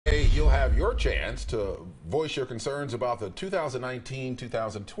have your chance to voice your concerns about the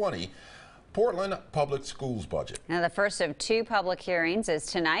 2019-2020 Portland Public Schools budget. Now, the first of two public hearings is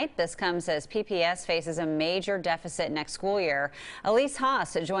tonight. This comes as PPS faces a major deficit next school year. Elise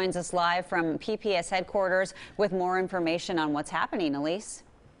Haas joins us live from PPS headquarters with more information on what's happening. Elise.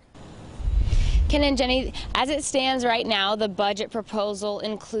 Ken and Jenny, as it stands right now, the budget proposal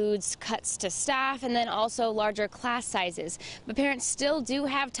includes cuts to staff and then also larger class sizes. But parents still do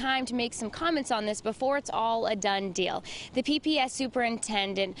have time to make some comments on this before it's all a done deal. The PPS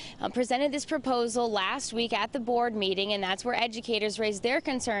superintendent presented this proposal last week at the board meeting, and that's where educators raised their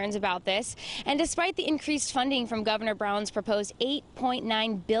concerns about this. And despite the increased funding from Governor Brown's proposed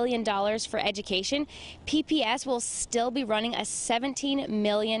 $8.9 billion for education, PPS will still be running a $17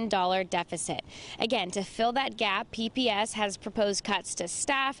 million deficit. Again, to fill that gap, PPS has proposed cuts to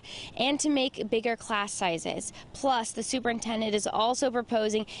staff and to make bigger class sizes. Plus, the superintendent is also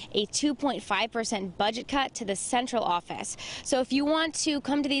proposing a 2.5% budget cut to the central office. So if you want to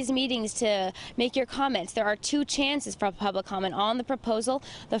come to these meetings to make your comments, there are two chances for public comment on the proposal.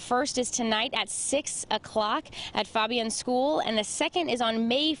 The first is tonight at 6 o'clock at Fabian School, and the second is on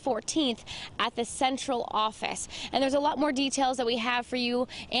May 14th at the central office. And there's a lot more details that we have for you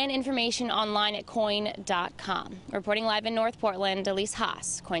and information online at KOIN.com. Reporting live in North Portland, Elise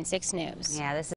Haas, KOIN 6 News. Yeah, this is